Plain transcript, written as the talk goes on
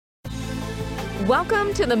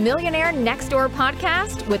Welcome to the Millionaire Next Door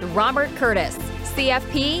podcast with Robert Curtis,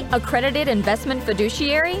 CFP accredited investment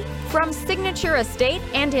fiduciary from Signature Estate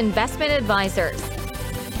and Investment Advisors.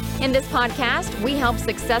 In this podcast, we help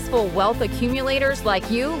successful wealth accumulators like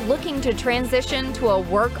you looking to transition to a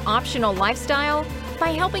work-optional lifestyle by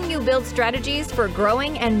helping you build strategies for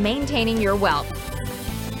growing and maintaining your wealth.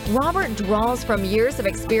 Robert draws from years of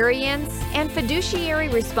experience and fiduciary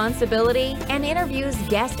responsibility and interviews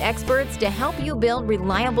guest experts to help you build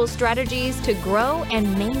reliable strategies to grow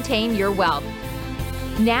and maintain your wealth.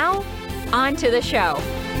 Now, on to the show.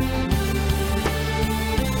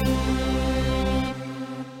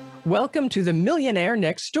 Welcome to the Millionaire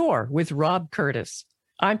Next Door with Rob Curtis.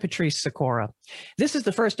 I'm Patrice Sikora. This is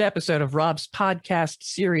the first episode of Rob's podcast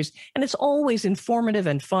series, and it's always informative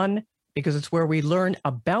and fun because it's where we learn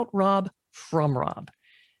about Rob from Rob.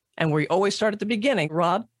 And we always start at the beginning.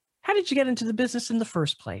 Rob, how did you get into the business in the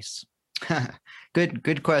first place?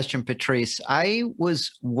 Good question, Patrice. I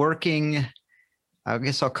was working, I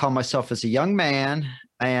guess I'll call myself as a young man,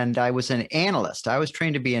 and I was an analyst. I was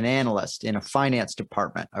trained to be an analyst in a finance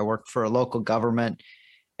department. I worked for a local government,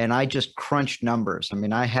 and I just crunched numbers. I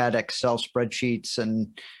mean, I had Excel spreadsheets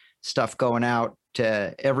and stuff going out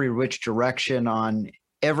to every which direction on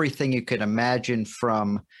everything you could imagine,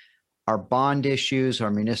 from our bond issues,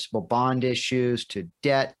 our municipal bond issues, to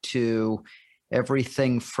debt, to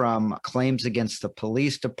everything from claims against the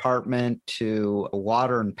police department to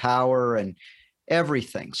water and power and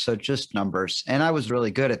everything. So just numbers. And I was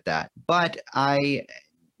really good at that. But I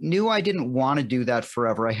knew I didn't want to do that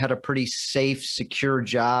forever. I had a pretty safe, secure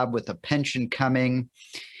job with a pension coming.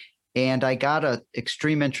 And I got an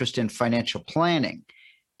extreme interest in financial planning.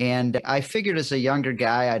 And I figured as a younger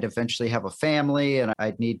guy, I'd eventually have a family and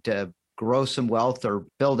I'd need to grow some wealth or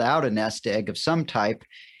build out a nest egg of some type.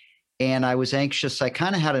 And I was anxious. I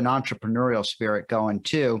kind of had an entrepreneurial spirit going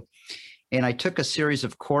too. And I took a series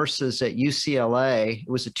of courses at UCLA. It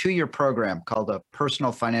was a 2-year program called a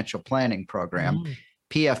Personal Financial Planning Program.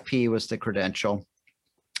 PFP was the credential.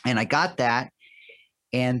 And I got that.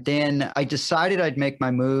 And then I decided I'd make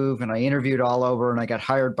my move, and I interviewed all over, and I got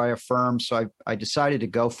hired by a firm. So I decided to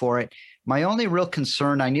go for it. My only real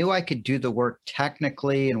concern, I knew I could do the work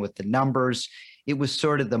technically and with the numbers. It was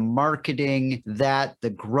sort of the marketing,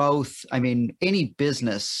 the growth. I mean, any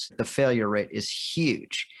business, the failure rate is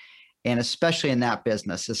huge. And especially in that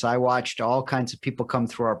business, as I watched all kinds of people come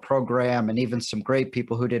through our program and even some great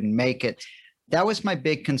people who didn't make it. That was my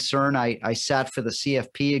big concern. I sat for the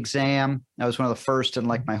CFP exam. I was one of the first in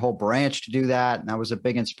like my whole branch to do that. And that was a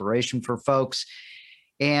big inspiration for folks.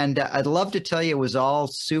 And I'd love to tell you it was all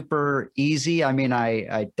super easy. I mean,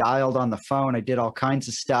 I dialed on the phone. I did all kinds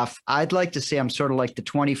of stuff. I'd like to say I'm sort of like the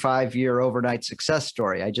 25-year overnight success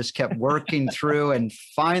story. I just kept working through and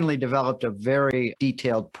finally developed a very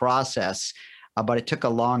detailed process. But it took a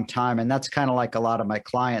long time. And that's kind of like a lot of my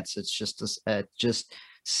clients. It's just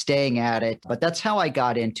staying at it. But that's how I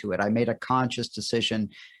got into it. I made a conscious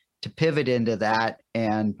decision to pivot into that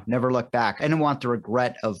and never look back. I didn't want the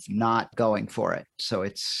regret of not going for it. So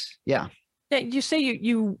yeah. You say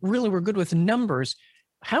you really were good with numbers.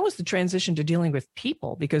 How was the transition to dealing with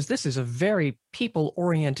people? Because this is a very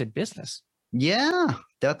people-oriented business. Yeah,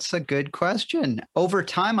 that's a good question. Over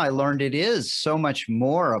time, I learned it is so much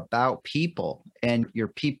more about people and your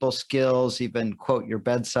people skills, even quote your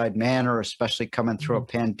bedside manner, especially coming through a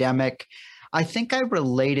pandemic. I think I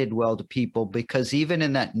related well to people because even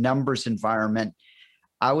in that numbers environment,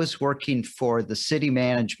 I was working for the city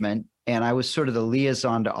management and I was sort of the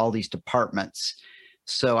liaison to all these departments.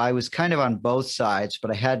 So I was kind of on both sides,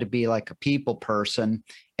 but I had to be like a people person.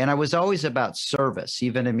 And I was always about service,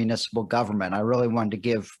 even in municipal government. I really wanted to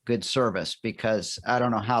give good service because I don't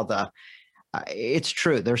know how it's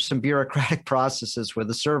true. There's some bureaucratic processes where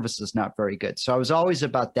the service is not very good. So I was always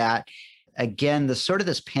about that. Again,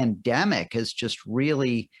 this pandemic has just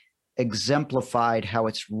really exemplified how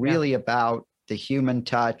it's really about the human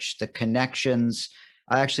touch, the connections.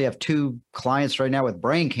 I actually have 2 clients right now with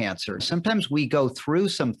brain cancer. Sometimes we go through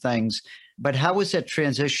some things, but how was that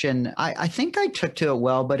transition? I think I took to it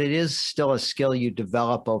well, but it is still a skill you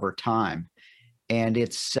develop over time. And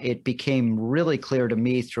it became really clear to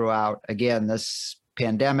me throughout, again, this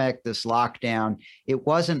pandemic, this lockdown, it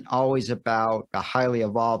wasn't always about a highly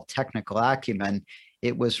evolved technical acumen.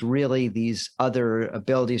 It was really these other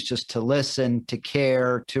abilities just to listen, to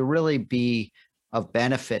care, to really be of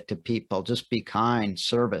benefit to people, just be kind,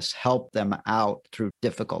 service, help them out through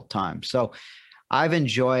difficult times. So I've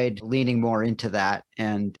enjoyed leaning more into that,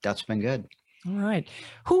 and that's been good. All right.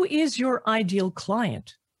 Who is your ideal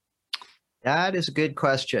client? That is a good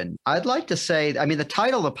question. I'd like to say, I mean, the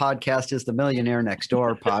title of the podcast is the Millionaire Next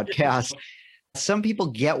Door podcast. Some people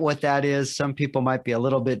get what that is. Some people might be a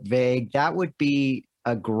little bit vague. That would be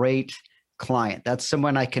a great client. That's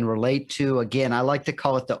someone I can relate to. Again, I like to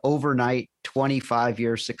call it the overnight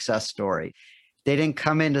 25-year success story. They didn't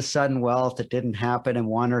come into sudden wealth. It didn't happen in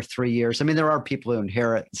 1 or 3 years. I mean, there are people who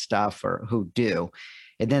inherit stuff or who do,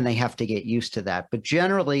 and then they have to get used to that. But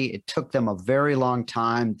generally, it took them a very long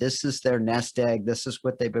time. This is their nest egg. This is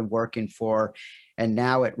what they've been working for. And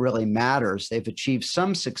now it really matters. They've achieved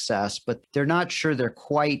some success, but they're not sure they're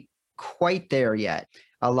quite there yet.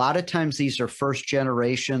 A lot of times these are first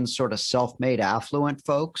generation sort of self-made affluent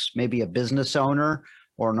folks, maybe a business owner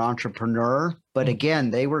or an entrepreneur. But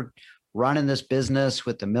again, they were running this business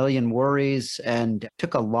with a million worries and it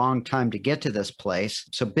took a long time to get to this place.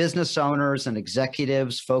 So business owners and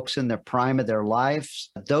executives, folks in the prime of their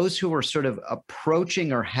lives, those who are sort of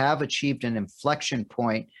approaching or have achieved an inflection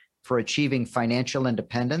point for achieving financial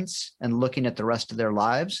independence and looking at the rest of their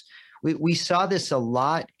lives. We saw this a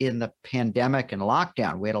lot in the pandemic and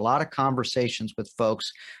lockdown. We had a lot of conversations with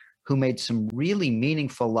folks who made some really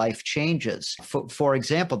meaningful life changes. For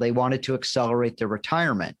example, they wanted to accelerate their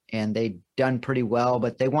retirement and they'd done pretty well,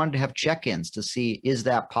 but they wanted to have check-ins to see, is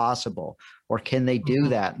that possible? Or can they do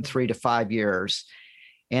that in 3 to 5 years?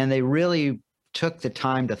 And they really took the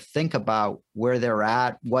time to think about where they're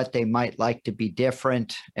at, what they might like to be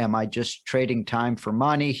different. Am I just trading time for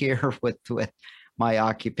money here with my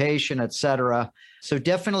occupation, et cetera? So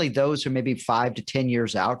definitely those are maybe 5 to 10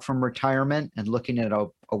 years out from retirement and looking at a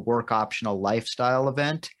work optional lifestyle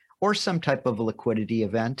event or some type of liquidity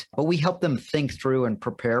event. But we help them think through and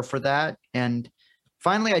prepare for that. And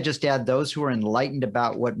finally, I just add those who are enlightened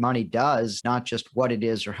about what money does, not just what it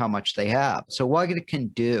is or how much they have. So what it can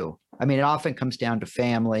do. I mean, it often comes down to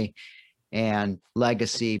family and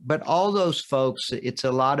legacy, but all those folks, it's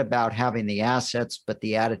a lot about having the assets, but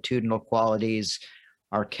the attitudinal qualities,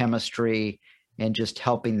 our chemistry, and just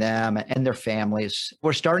helping them and their families.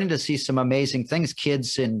 We're starting to see some amazing things.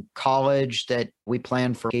 Kids in college that we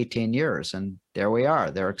planned for 18 years, and there we are.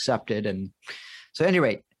 They're accepted. And so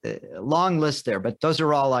anyway, long list there, but those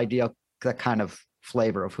are all ideal, the kind of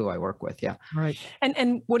flavor of who I work with. Yeah. Right.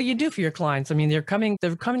 And what do you do for your clients? I mean, they're coming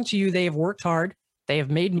to you. They have worked hard. They have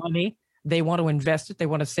made money. They want to invest it. They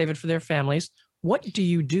want to save it for their families. What do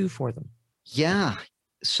you do for them? Yeah.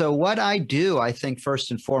 So what I do, I think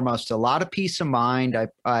first and foremost, a lot of peace of mind.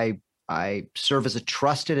 I serve as a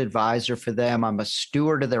trusted advisor for them. I'm a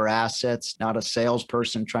steward of their assets, not a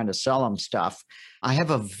salesperson trying to sell them stuff. I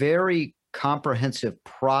have a very comprehensive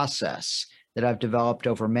process that I've developed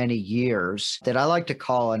over many years that I like to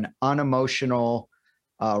call an unemotional,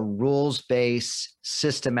 rules-based,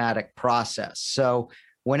 systematic process. So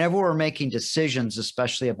whenever we're making decisions,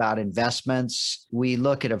 especially about investments, we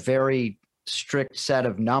look at a very strict set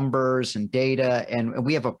of numbers and data, and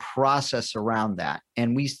we have a process around that.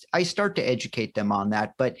 And I start to educate them on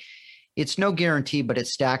that, but it's no guarantee, but it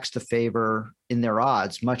stacks the favor in their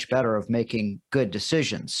odds much better of making good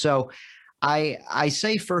decisions. So I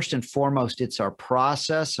say first and foremost, it's our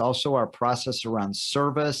process, also our process around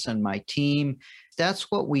service and my team. That's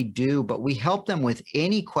what we do, but we help them with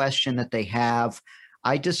any question that they have.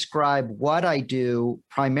 I describe what I do.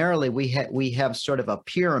 Primarily, we have sort of a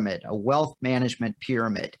pyramid, a wealth management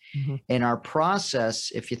pyramid. Mm-hmm. In our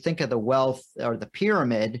process, if you think of the wealth or the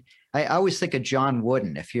pyramid, I always think of John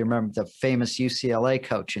Wooden, if you remember the famous UCLA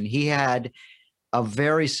coach, and he had a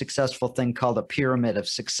very successful thing called a pyramid of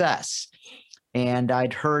success. And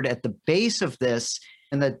I'd heard at the base of this,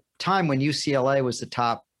 in the time when UCLA was the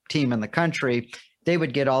top team in the country, they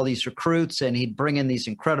would get all these recruits and he'd bring in these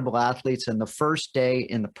incredible athletes. And the first day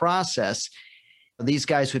in the process, these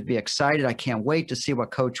guys would be excited. I can't wait to see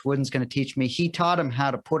what Coach Wooden's going to teach me. He taught them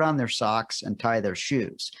how to put on their socks and tie their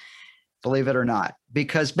shoes, believe it or not.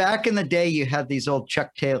 Because back in the day, you had these old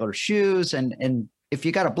Chuck Taylor shoes. And if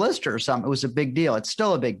you got a blister or something, it was a big deal. It's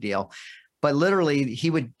still a big deal. But literally,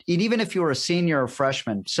 even if you were a senior or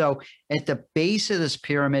freshman. So at the base of this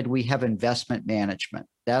pyramid, we have investment management.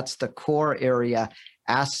 That's the core area,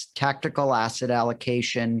 tactical asset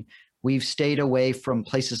allocation. We've stayed away from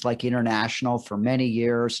places like international for many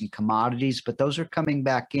years and commodities, but those are coming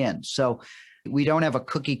back in. So we don't have a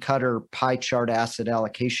cookie cutter pie chart asset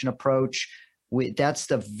allocation approach. That's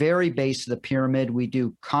the very base of the pyramid. We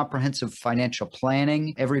do comprehensive financial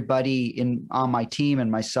planning. Everybody on my team and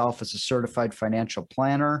myself is a certified financial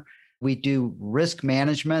planner. We do risk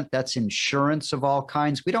management. That's insurance of all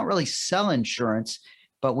kinds. We don't really sell insurance,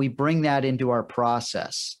 but we bring that into our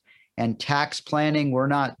process. And tax planning, we're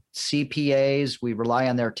not CPAs. We rely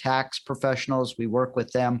on their tax professionals. We work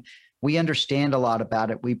with them we understand a lot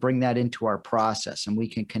about it. We bring that into our process and we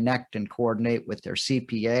can connect and coordinate with their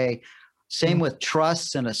CPA. Same with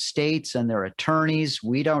trusts and estates and their attorneys.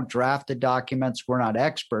 We don't draft the documents. We're not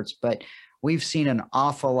experts, but we've seen an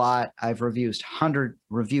awful lot. I've reviewed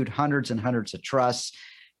hundreds and hundreds of trusts.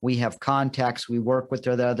 We have contacts. We work with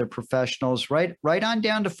the other professionals, right on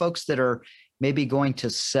down to folks that are maybe going to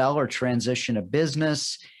sell or transition a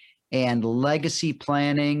business, and legacy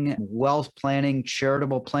planning, wealth planning,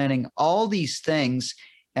 charitable planning, all these things.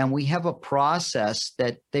 And we have a process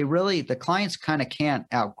that the clients kind of can't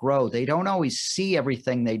outgrow. They don't always see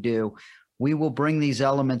everything they do. We will bring these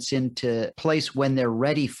elements into place when they're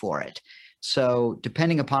ready for it. So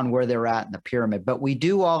depending upon where they're at in the pyramid, but we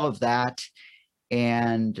do all of that,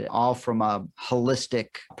 and all from a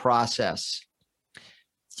holistic process.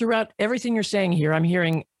 Throughout everything you're saying here, I'm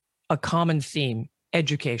hearing a common theme: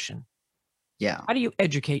 education. Yeah. How do you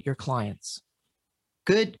educate your clients?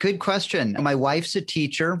 Good question. My wife's a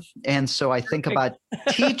teacher, and so I think about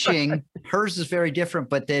teaching. Hers is very different,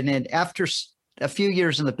 but then after a few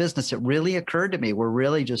years in the business, it really occurred to me, we're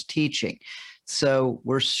really just teaching. So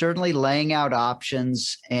we're certainly laying out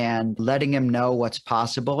options and letting them know what's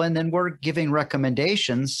possible. And then we're giving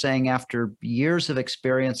recommendations saying, after years of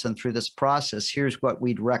experience and through this process, here's what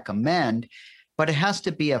we'd recommend. But it has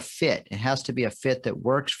to be a fit. It has to be a fit that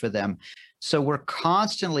works for them. So we're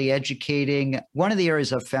constantly educating. One of the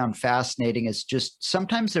areas I've found fascinating is just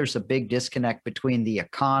sometimes there's a big disconnect between the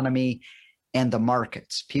economy and the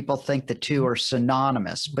markets. People think the two are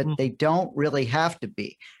synonymous, but they don't really have to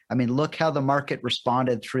be. I mean, look how the market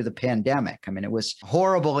responded through the pandemic. I mean, it was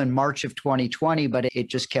horrible in March of 2020, but it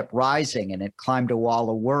just kept rising and it climbed a wall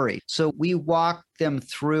of worry. So we walk them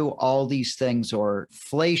through all these things, or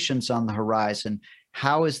inflation's on the horizon.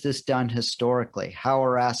 How is this done historically? How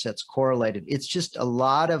are assets correlated? It's just a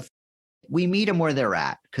lot of, we meet them where they're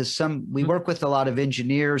at, because we work with a lot of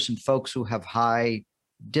engineers and folks who have high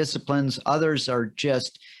disciplines. Others are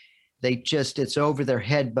it's over their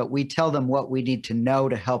head, but we tell them what we need to know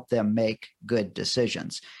to help them make good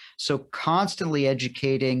decisions. So constantly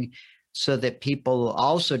educating so that people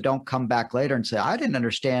also don't come back later and say, I didn't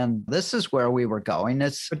understand. This is where we were going.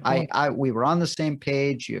 We were on the same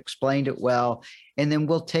page. You explained it well. And then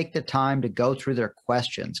we'll take the time to go through their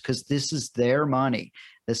questions, because this is their money.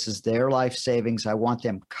 This is their life savings. I want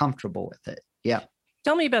them comfortable with it. Yeah.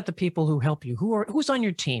 Tell me about the people who help you. Who's on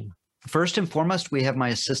your team? First and foremost, we have my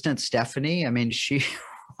assistant, Stephanie. I mean, she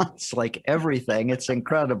wants like everything. It's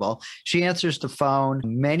incredible. She answers the phone.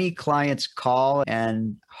 Many clients call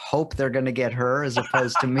and hope they're going to get her as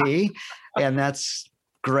opposed to me. And that's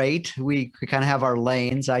great. We kind of have our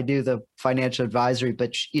lanes. I do the financial advisory,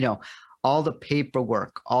 but all the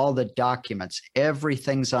paperwork, all the documents,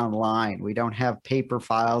 everything's online. We don't have paper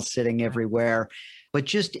files sitting everywhere. But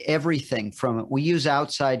just everything we use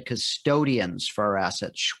outside custodians for our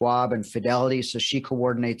assets, Schwab and Fidelity. So she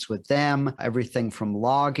coordinates with them, everything from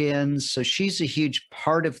logins. So she's a huge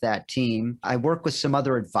part of that team. I work with some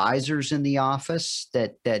other advisors in the office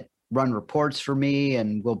that run reports for me,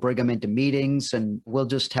 and we'll bring them into meetings, and we'll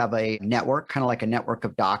just have a network, kind of like a network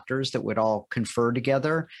of doctors that would all confer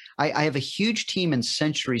together. I have a huge team in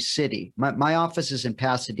Century City. My office is in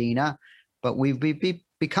Pasadena, but we've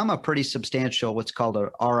become a pretty substantial, what's called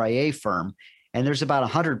a RIA firm. And there's about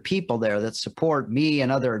 100 people there that support me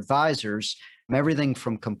and other advisors, everything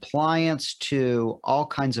from compliance to all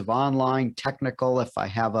kinds of online technical, if I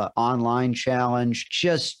have an online challenge,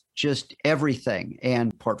 just everything,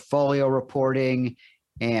 and portfolio reporting.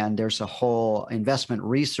 And there's a whole investment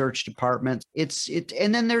research department.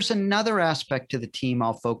 And then there's another aspect to the team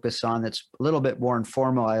I'll focus on that's a little bit more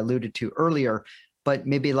informal, I alluded to earlier, but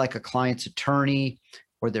maybe like a client's attorney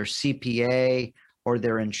or their CPA or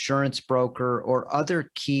their insurance broker or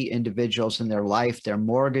other key individuals in their life, their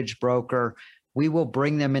mortgage broker. We will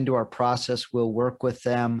bring them into our process. We'll work with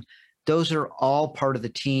them. Those are all part of the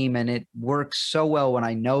team, and it works so well when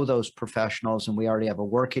I know those professionals and we already have a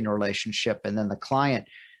working relationship, and then the client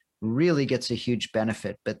really gets a huge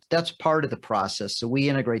benefit. But that's part of the process. So we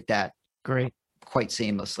integrate that quite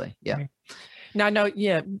seamlessly. Yeah. Great. Now,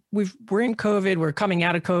 we're in COVID. We're coming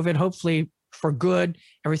out of COVID, hopefully for good.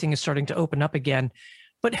 Everything is starting to open up again.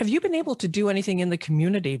 But have you been able to do anything in the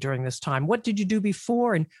community during this time? What did you do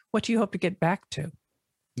before, and what do you hope to get back to?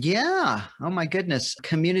 Yeah. Oh, my goodness.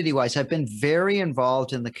 Community-wise, I've been very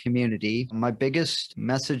involved in the community. My biggest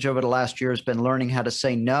message over the last year has been learning how to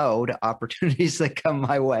say no to opportunities that come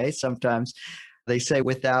my way. Sometimes they say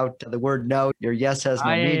without the word no, your yes has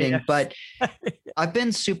no meaning. But I've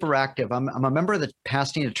been super active. I'm a member of the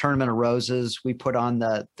Pasadena Tournament of Roses. We put on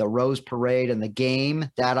the Rose Parade and the game.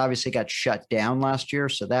 That obviously got shut down last year,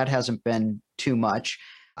 so that hasn't been too much.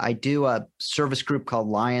 I do a service group called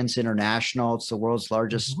Lions International. It's the world's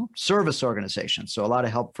largest service organization. So a lot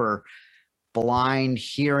of help for blind,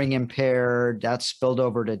 hearing impaired. That's spilled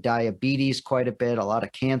over to diabetes quite a bit, a lot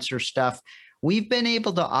of cancer stuff. We've been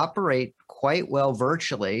able to operate quite well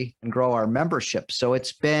virtually and grow our membership. So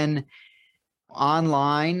it's been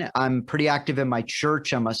online. I'm pretty active in my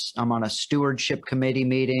church. I'm on a stewardship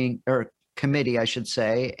committee, I should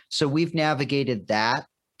say. So we've navigated that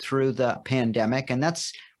through the pandemic, and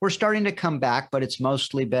we're starting to come back, but it's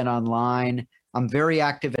mostly been online. I'm very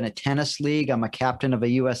active in a tennis league. I'm a captain of a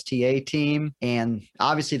USTA team, and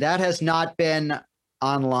obviously that has not been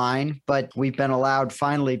online, but we've been allowed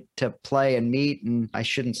finally to play and meet. And I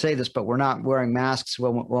shouldn't say this, but we're not wearing masks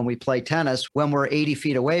when we play tennis, when we're 80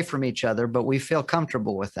 feet away from each other, but we feel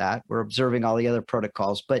comfortable with that. We're observing all the other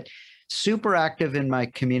protocols, but super active in my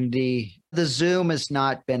community. The Zoom has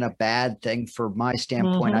not been a bad thing from my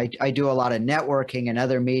standpoint. I do a lot of networking and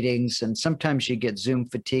other meetings, and sometimes you get Zoom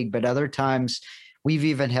fatigue, but other times we've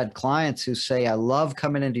even had clients who say, I love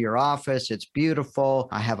coming into your office. It's beautiful.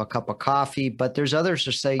 I have a cup of coffee. But there's others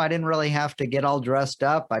who say, I didn't really have to get all dressed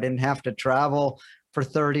up. I didn't have to travel for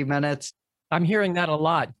 30 minutes. I'm hearing that a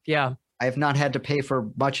lot. Yeah. I have not had to pay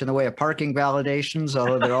for much in the way of parking validations,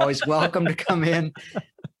 although they're always welcome to come in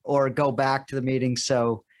or go back to the meeting.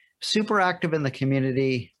 So super active in the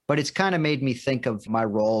community, but it's kind of made me think of my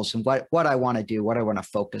roles and what I want to do, what I want to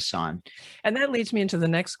focus on. And that leads me into the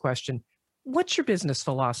next question. What's your business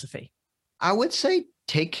philosophy? I would say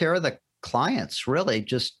take care of the clients, really.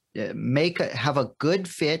 Just have a good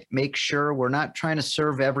fit, make sure we're not trying to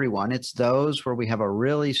serve everyone. It's those where we have a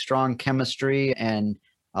really strong chemistry and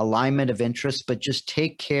alignment of interest, but just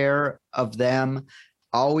take care of them.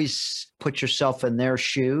 Always put yourself in their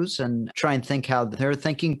shoes and try and think how they're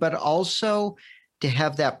thinking, but also to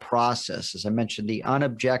have that process, as I mentioned, the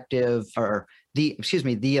objective,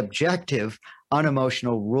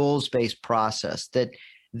 unemotional, rules-based process that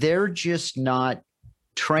they're just not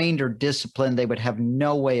trained or disciplined. They would have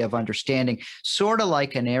no way of understanding, sort of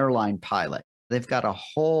like an airline pilot. They've got a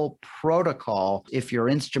whole protocol, if you're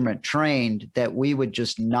instrument trained, that we would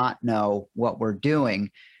just not know what we're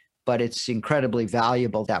doing. But it's incredibly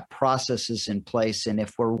valuable that process is in place. And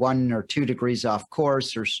if we're 1 or 2 degrees off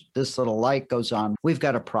course or this little light goes on, we've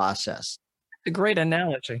got a process. A great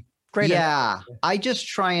analogy. I just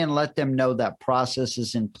try and let them know that process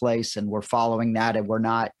is in place and we're following that, and we're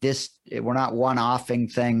not one-offing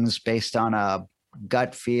things based on a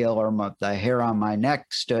gut feel or the hair on my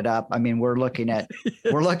neck stood up. I mean, we're looking at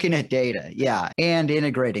data, and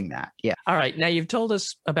integrating that. Yeah. All right. Now you've told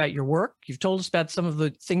us about your work. You've told us about some of the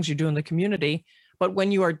things you do in the community, but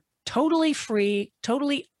when you are totally free,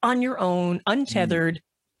 totally on your own, untethered,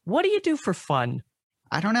 what do you do for fun?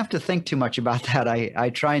 I don't have to think too much about that. I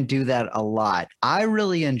try and do that a lot. I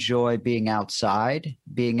really enjoy being outside,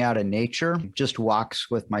 being out in nature, just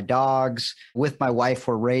walks with my dogs. With my wife,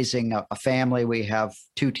 we're raising a family. We have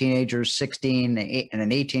 2 teenagers, 16 and an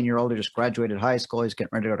 18-year-old who just graduated high school. He's getting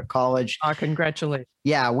ready to go to college. Congratulations.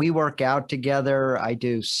 Yeah, we work out together. I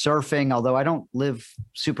do surfing, although I don't live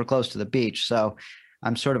super close to the beach. So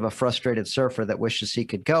I'm sort of a frustrated surfer that wishes he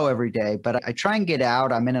could go every day, but I try and get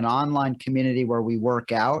out. I'm in an online community where we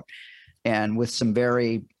work out and with some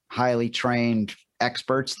very highly trained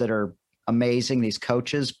experts that are amazing, these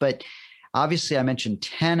coaches. But obviously I mentioned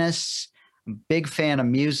tennis, big fan of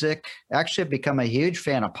music. Actually, I've become a huge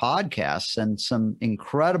fan of podcasts and some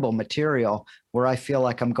incredible material where I feel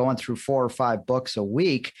like I'm going through 4 or 5 books a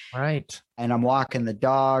week. Right. And I'm walking the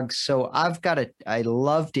dog. So I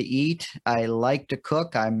love to eat. I like to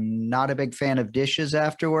cook. I'm not a big fan of dishes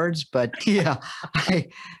afterwards, but yeah,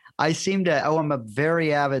 I'm a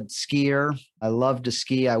very avid skier. I love to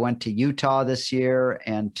ski. I went to Utah this year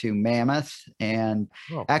and to Mammoth and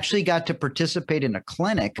actually got to participate in a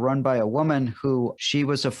clinic run by a woman she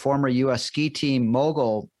was a former U.S. ski team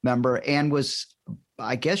mogul member and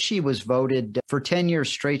I guess she was voted for 10 years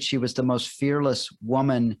straight. She was the most fearless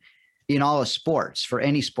woman in all of sports, for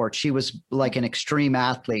any sport. She was like an extreme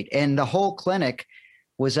athlete. And the whole clinic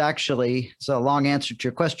was actually, it's a long answer to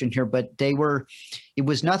your question here, but it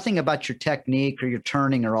was nothing about your technique or your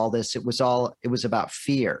turning or all this. It was about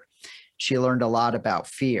fear. She learned a lot about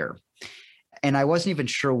fear. And I wasn't even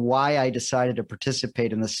sure why I decided to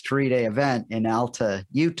participate in this 3-day event in Alta,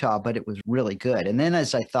 Utah, but it was really good. And then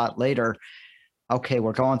as I thought later, okay,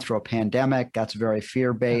 we're going through a pandemic. That's very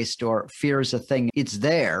fear-based, or fear is a thing. It's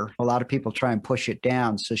there. A lot of people try and push it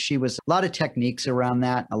down. So she was a lot of techniques around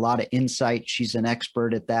that, a lot of insight. She's an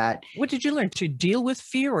expert at that. What did you learn? To deal with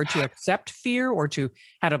fear, or to accept fear, or to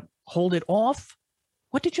how to hold it off?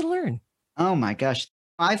 What did you learn? Oh my gosh.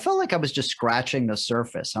 I felt like I was just scratching the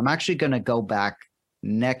surface. I'm actually going to go back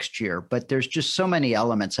next year, but there's just so many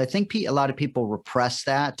elements. I think a lot of people repress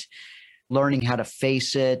that, learning how to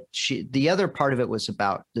face it. The other part of it was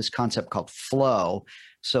about this concept called flow.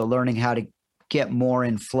 So learning how to get more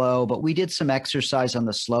in flow, but we did some exercise on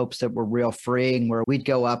the slopes that were real freeing, where we'd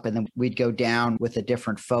go up and then we'd go down with a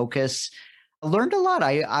different focus. I learned a lot.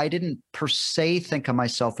 I didn't per se think of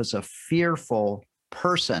myself as a fearful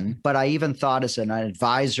person, but I even thought as an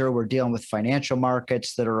advisor, we're dealing with financial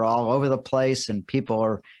markets that are all over the place, and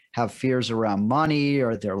people have fears around money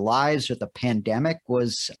or their lives, or the pandemic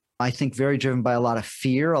was, I think, very driven by a lot of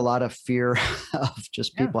fear of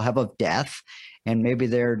just people have of death. And maybe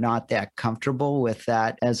they're not that comfortable with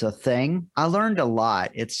that as a thing. I learned a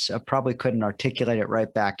lot. I probably couldn't articulate it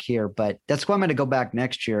right back here, but that's why I'm going to go back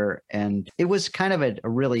next year. And it was kind of a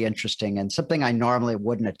really interesting and something I normally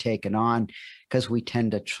wouldn't have taken on, because we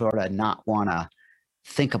tend to sort of not want to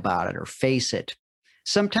think about it or face it.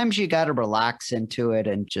 Sometimes you got to relax into it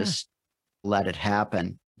and just let it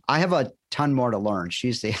happen. I have a ton more to learn.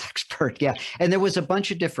 She's the expert. Yeah. And there was a bunch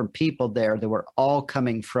of different people there that were all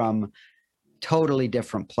coming from totally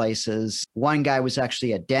different places. One guy was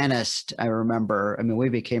actually a dentist, I remember. I mean, we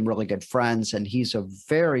became really good friends, and he's a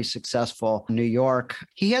very successful in New York.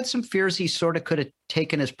 He had some fears. He sort of could have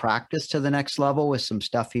taken his practice to the next level with some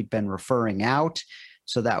stuff he'd been referring out.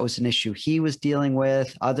 So that was an issue he was dealing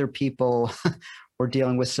with. Other people were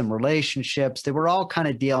dealing with some relationships. They were all kind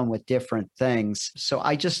of dealing with different things. So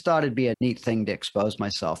I just thought it'd be a neat thing to expose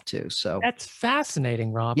myself to. So that's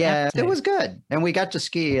fascinating, Rob. Yeah, it was good. And we got to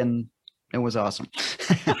ski, and it was awesome.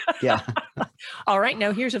 Yeah. All right.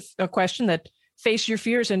 Now here's a question that face your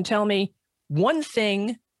fears and tell me one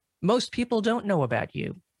thing most people don't know about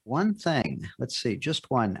you. One thing. Let's see, just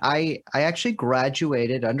one. I actually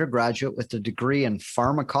graduated undergraduate with a degree in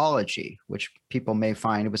pharmacology, which people may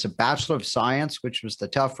find. It was a Bachelor of Science, which was the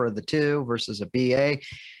tougher of the two, versus a BA.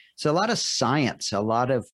 So a lot of science,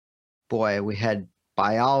 we had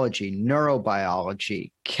biology,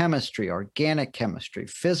 neurobiology, chemistry, organic chemistry,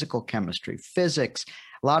 physical chemistry, physics.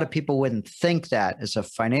 A lot of people wouldn't think that as a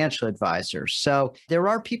financial advisor. So there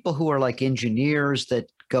are people who are like engineers that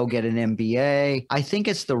go get an MBA. I think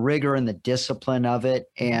it's the rigor and the discipline of it.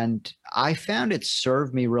 And I found it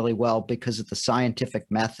served me really well because of the scientific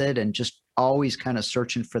method and just always kind of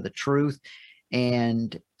searching for the truth.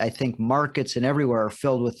 And I think markets and everywhere are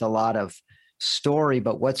filled with a lot of story,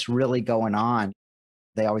 but what's really going on?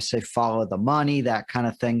 They always say, follow the money, that kind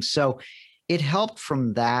of thing. So it helped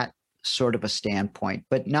from that sort of a standpoint,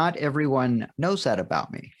 but not everyone knows that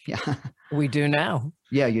about me. Yeah. We do now.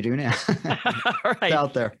 Yeah, you do now. All right. It's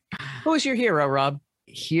out there. Who is your hero, Rob?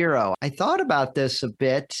 Hero. I thought about this a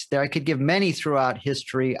bit. I could give many throughout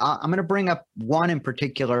history. I'm going to bring up one in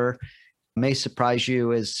particular. May surprise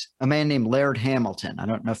you, is a man named Laird Hamilton. I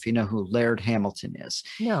don't know if you know who Laird Hamilton is.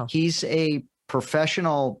 No. He's a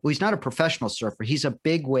professional. Well, he's not a professional surfer. He's a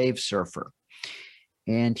big wave surfer.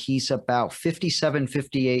 And he's about 57,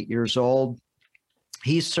 58 years old.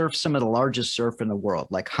 He surfs some of the largest surf in the world,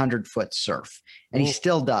 like 100-foot surf. And he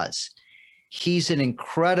still does. He's an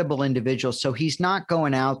incredible individual. So he's not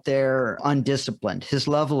going out there undisciplined. His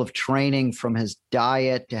level of training, from his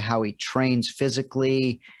diet to how he trains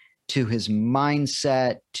physically, to his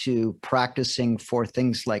mindset, to practicing for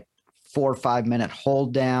things like 4 or 5 minute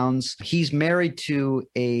hold downs. He's married to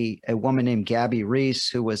a woman named Gabby Reese,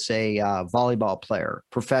 who was a volleyball player,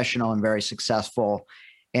 professional and very successful.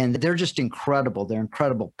 And they're just incredible. They're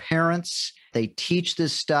incredible parents. They teach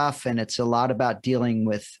this stuff, and it's a lot about dealing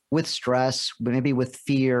with stress, maybe with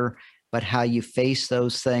fear, but how you face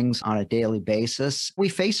those things on a daily basis. We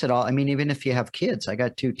face it all. I mean, even if you have kids, I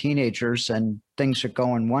got 2 teenagers and things are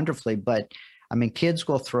going wonderfully, but I mean, kids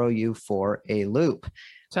will throw you for a loop.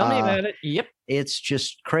 Tell me about it. Yep. It's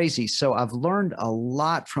just crazy. So I've learned a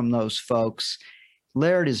lot from those folks.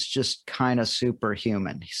 Laird is just kind of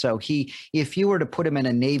superhuman. So if you were to put him in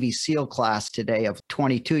a Navy SEAL class today of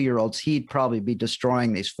 22-year-olds, he'd probably be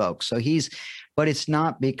destroying these folks. So but it's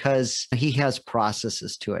not, because he has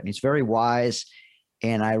processes to it. And he's very wise.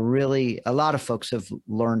 And a lot of folks have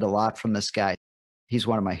learned a lot from this guy. He's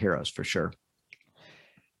one of my heroes for sure.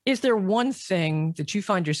 Is there one thing that you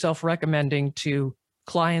find yourself recommending to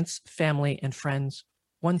clients, family, and friends?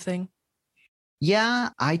 One thing? Yeah,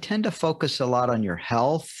 I tend to focus a lot on your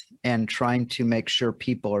health and trying to make sure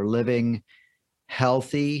people are living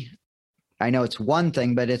healthy. I know it's one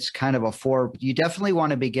thing, but it's kind of you definitely want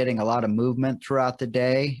to be getting a lot of movement throughout the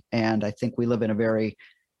day. And I think we live in a very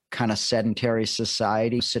kind of sedentary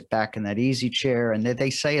society. Sit back in that easy chair. And they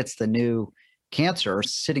say it's the new cancer.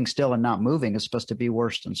 Sitting still and not moving is supposed to be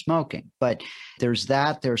worse than smoking. But there's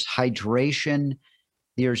that, there's hydration,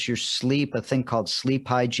 there's your sleep, a thing called sleep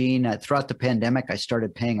hygiene. Throughout the pandemic, I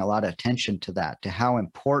started paying a lot of attention to that, to how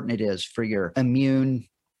important it is for your immune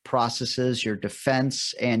processes, your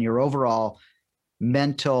defense, and your overall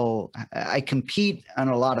mental. I compete on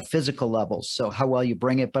a lot of physical levels, so how well you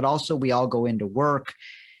bring it, but also we all go into work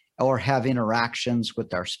or have interactions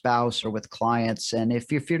with our spouse or with clients. And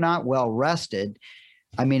if you're not well rested,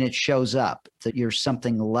 I mean, it shows up that you're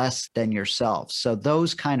something less than yourself. So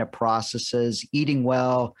those kind of processes, eating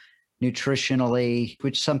well, nutritionally,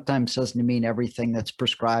 which sometimes doesn't mean everything that's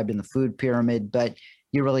prescribed in the food pyramid, but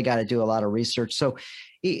you really got to do a lot of research. So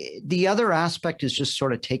the other aspect is just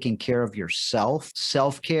sort of taking care of yourself,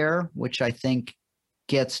 self-care, which I think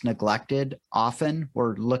gets neglected often.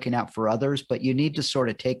 We're looking out for others, but you need to sort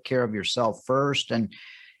of take care of yourself first. And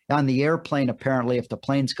on the airplane, apparently, if the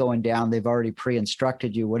plane's going down, they've already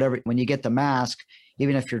pre-instructed you, whatever. When you get the mask,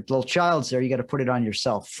 even if your little child's there, you got to put it on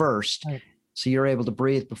yourself first. Right. So you're able to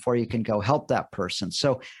breathe before you can go help that person.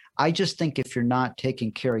 So I just think if you're not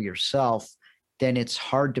taking care of yourself, then it's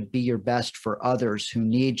hard to be your best for others who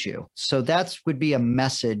need you. So that would be a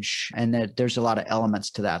message. And that there's a lot of elements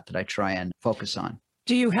to that I try and focus on.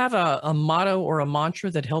 Do you have a motto or a mantra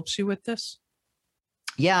that helps you with this?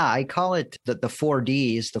 Yeah, I call it the 4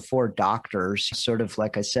 Ds, the 4 doctors, sort of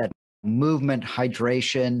like I said, movement,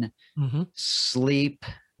 hydration, sleep,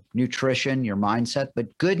 nutrition, your mindset,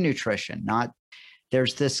 but good nutrition.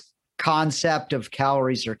 There's this concept of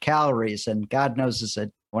calories are calories. And God knows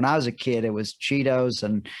when I was a kid, it was Cheetos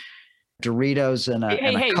and Doritos and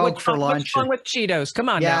a Coke for lunch. What's wrong with Cheetos? Come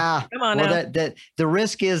on now. Come on now. The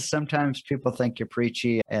risk is sometimes people think you're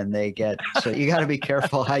preachy and so you got to be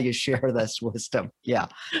careful how you share this wisdom. Yeah.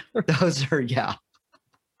 Those are, yeah.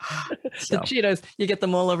 The Cheetos, you get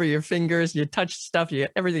them all over your fingers, you touch stuff,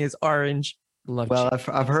 everything is orange. Love Cheetos.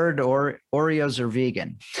 I've heard Oreos are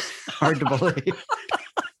vegan. Hard to believe.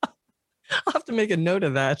 I'll have to make a note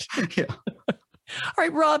of that. Yeah. All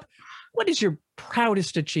right, Rob, what is your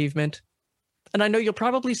proudest achievement? And I know you'll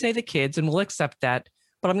probably say the kids, and we'll accept that,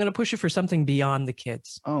 but I'm going to push you for something beyond the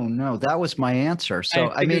kids. Oh, no, that was my answer. So,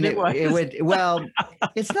 I mean, it would, well,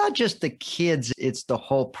 it's not just the kids, it's the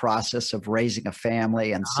whole process of raising a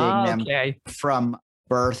family and seeing them from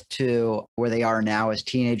birth to where they are now as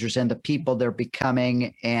teenagers and the people they're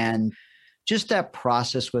becoming, and just that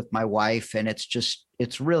process with my wife. And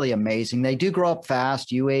it's really amazing. They do grow up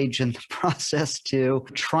fast. You age in the process too.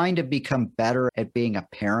 Trying to become better at being a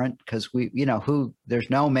parent because there's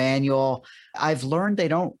no manual. I've learned they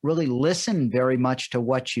don't really listen very much to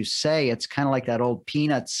what you say. It's kind of like that old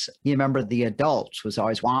Peanuts. You remember the adults was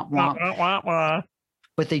always wah, wah, wah, wah.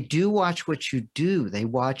 But they do watch what you do. They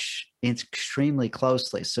watch it extremely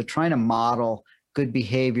closely. So trying to model good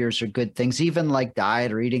behaviors or good things, even like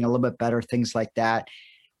diet or eating a little bit better, things like that.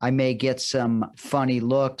 I may get some funny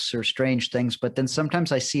looks or strange things, but then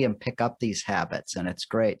sometimes I see them pick up these habits and it's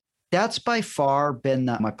great. That's by far been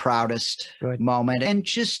my proudest moment. And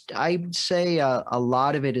just, I'd say a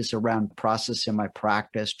lot of it is around process in my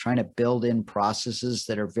practice, trying to build in processes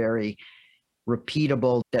that are very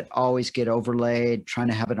repeatable, that always get overlaid, trying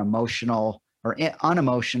to have an emotional or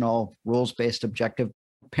unemotional rules-based objective.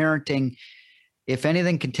 Parenting, if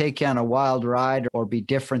anything, can take you on a wild ride or be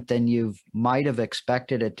different than you might have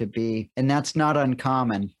expected it to be. And that's not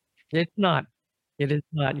uncommon. It's not. It is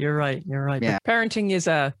not. You're right. You're right. Yeah. But parenting is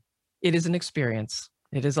an experience.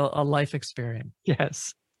 It is a life experience.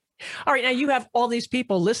 Yes. All right. Now you have all these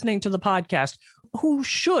people listening to the podcast who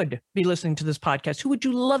should be listening to this podcast. Who would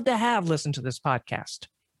you love to have listen to this podcast?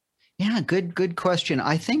 Yeah, good question.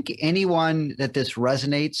 I think anyone that this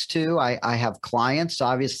resonates to, I have clients,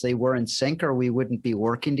 obviously we're in sync or we wouldn't be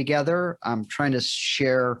working together. I'm trying to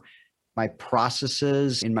share my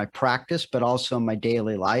processes in my practice, but also in my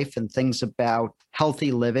daily life and things about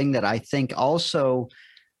healthy living that I think also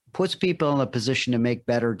puts people in a position to make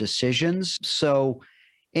better decisions. So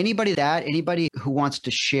anybody who wants to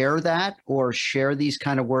share that or share these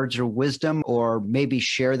kind of words or wisdom, or maybe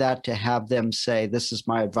share that to have them say, this is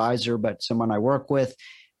my advisor, but someone I work with,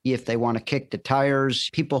 if they want to kick the tires,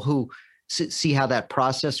 people who see how that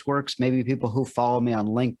process works, maybe people who follow me on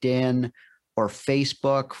LinkedIn or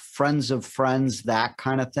Facebook, friends of friends, that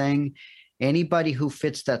kind of thing. Anybody who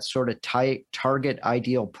fits that sort of target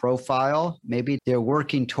ideal profile, maybe they're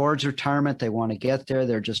working towards retirement, they want to get there,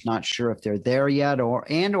 they're just not sure if they're there yet, or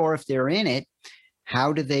if they're in it,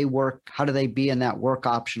 how do they work? How do they be in that work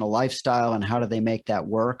optional lifestyle, and how do they make that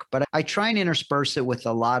work? But I try and intersperse it with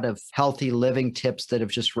a lot of healthy living tips that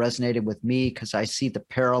have just resonated with me, because I see the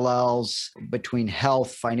parallels between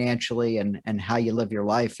health financially and how you live your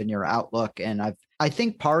life and your outlook. And I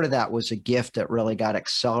think part of that was a gift that really got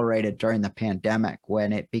accelerated during the pandemic,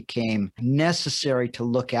 when it became necessary to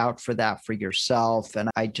look out for that for yourself. And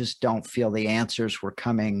I just don't feel the answers were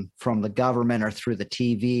coming from the government or through the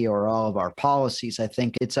TV or all of our policies. I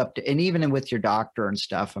think it's up to, and even with your doctor and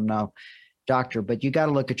stuff, I'm no doctor, but you got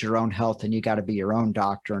to look at your own health, and you got to be your own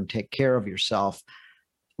doctor and take care of yourself.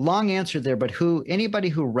 Long answer there, but anybody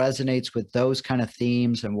who resonates with those kind of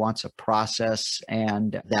themes and wants a process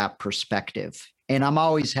and that perspective. And I'm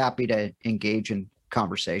always happy to engage in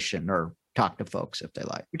conversation or talk to folks if they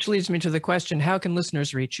like. Which leads me to the question, how can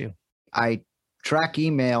listeners reach you? I track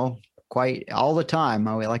email quite all the time.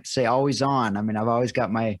 I like to say always on. I mean, I've always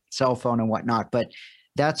got my cell phone and whatnot, but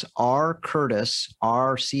that's rcurtis,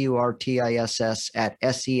 RCURTISS at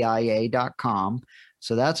SEIA.com.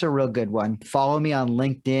 So that's a real good one. Follow me on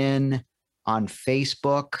LinkedIn, on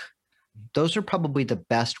Facebook. Those are probably the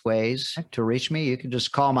best ways to reach me. You can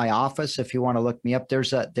just call my office if you want to look me up.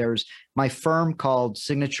 There's my firm called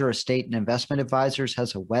Signature Estate and Investment Advisors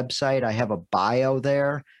has a website. I have a bio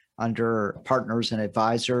there under partners and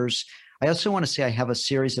advisors. I also want to say I have a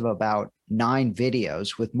series of about 9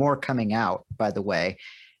 videos, with more coming out, by the way.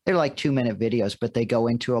 They're like 2-minute videos, but they go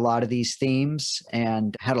into a lot of these themes,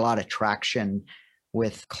 and had a lot of traction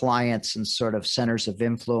with clients and sort of centers of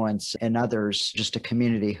influence and others, just a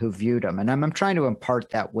community who viewed them. And I'm trying to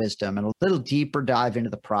impart that wisdom and a little deeper dive into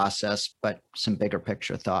the process, but some bigger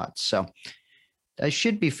picture thoughts. So I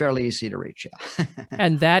should be fairly easy to reach.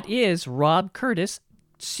 And that is Rob Curtis,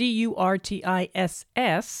 CURTISS,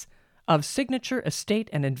 of Signature Estate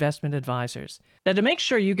and Investment Advisors. Now, to make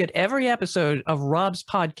sure you get every episode of Rob's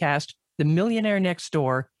podcast, The Millionaire Next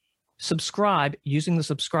Door, subscribe using the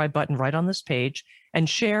subscribe button right on this page, and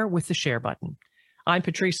share with the share button. I'm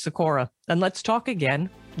Patrice Sikora, and let's talk again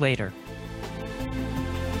later.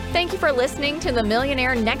 Thank you for listening to the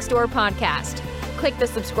Millionaire Next Door podcast. Click the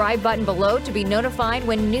subscribe button below to be notified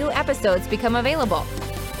when new episodes become available.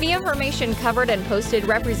 The information covered and posted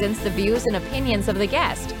represents the views and opinions of the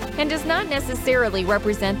guest and does not necessarily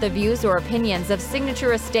represent the views or opinions of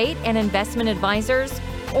Signature Estate and Investment Advisors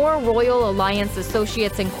or Royal Alliance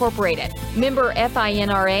Associates Incorporated, member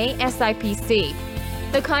FINRA SIPC.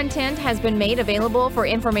 The content has been made available for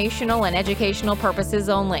informational and educational purposes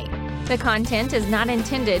only. The content is not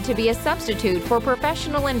intended to be a substitute for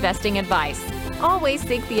professional investing advice. Always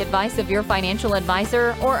seek the advice of your financial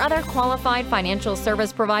advisor or other qualified financial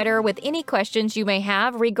service provider with any questions you may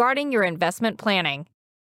have regarding your investment planning.